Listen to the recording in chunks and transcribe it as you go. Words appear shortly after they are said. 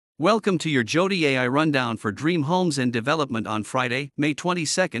Welcome to your Jody AI Rundown for Dream Homes and Development on Friday, May 22,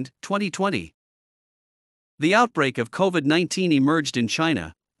 2020. The outbreak of COVID-19 emerged in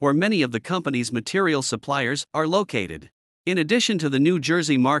China, where many of the company's material suppliers are located. In addition to the New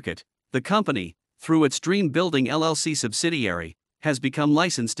Jersey market, the company, through its Dream Building LLC subsidiary, has become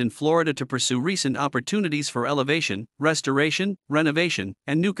licensed in Florida to pursue recent opportunities for elevation, restoration, renovation,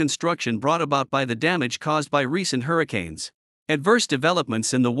 and new construction brought about by the damage caused by recent hurricanes. Adverse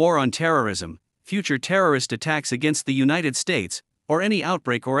developments in the war on terrorism, future terrorist attacks against the United States, or any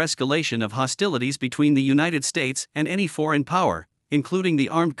outbreak or escalation of hostilities between the United States and any foreign power, including the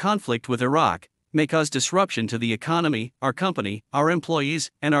armed conflict with Iraq, may cause disruption to the economy, our company, our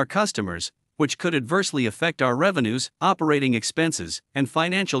employees, and our customers, which could adversely affect our revenues, operating expenses, and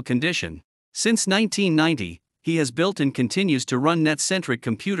financial condition. Since 1990, he has built and continues to run net-centric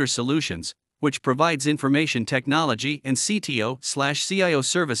computer solutions, which provides information technology and CTO/CIO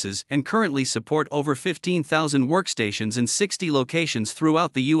services and currently support over 15,000 workstations in 60 locations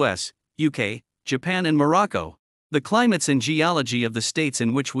throughout the US, UK, Japan and Morocco. The climates and geology of the states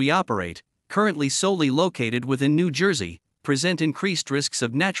in which we operate, currently solely located within New Jersey, present increased risks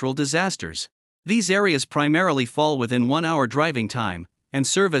of natural disasters. These areas primarily fall within 1-hour driving time, and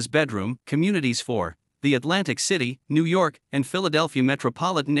serve as bedroom communities for the Atlantic City, New York, and Philadelphia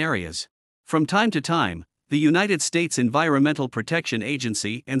metropolitan areas. From time to time, the United States Environmental Protection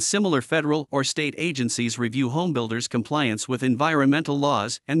Agency and similar federal or state agencies review homebuilders' compliance with environmental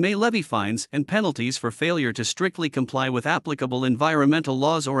laws and may levy fines and penalties for failure to strictly comply with applicable environmental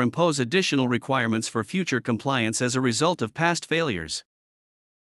laws or impose additional requirements for future compliance as a result of past failures.